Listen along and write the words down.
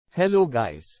Hello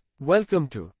guys. Welcome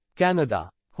to Canada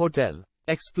Hotel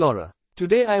Explorer.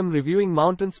 Today I am reviewing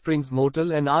Mountain Springs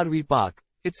Motel and RV Park.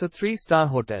 It's a 3-star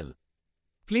hotel.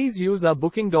 Please use our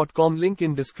booking.com link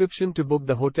in description to book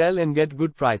the hotel and get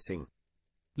good pricing.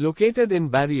 Located in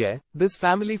Barriere, this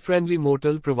family-friendly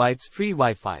motel provides free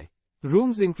Wi-Fi.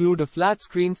 Rooms include a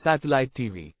flat-screen satellite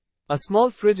TV. A small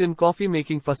fridge and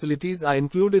coffee-making facilities are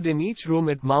included in each room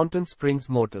at Mountain Springs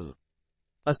Motel.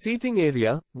 A seating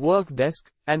area, work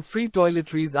desk, and free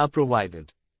toiletries are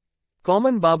provided.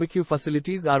 Common barbecue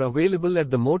facilities are available at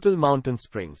the Motel Mountain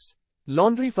Springs.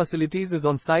 Laundry facilities is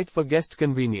on site for guest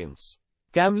convenience.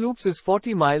 Kamloops is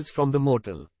 40 miles from the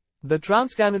motel. The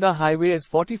Trans-Canada Highway is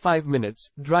 45 minutes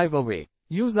drive away.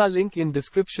 Use our link in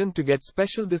description to get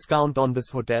special discount on this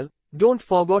hotel. Don't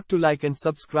forget to like and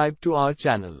subscribe to our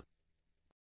channel.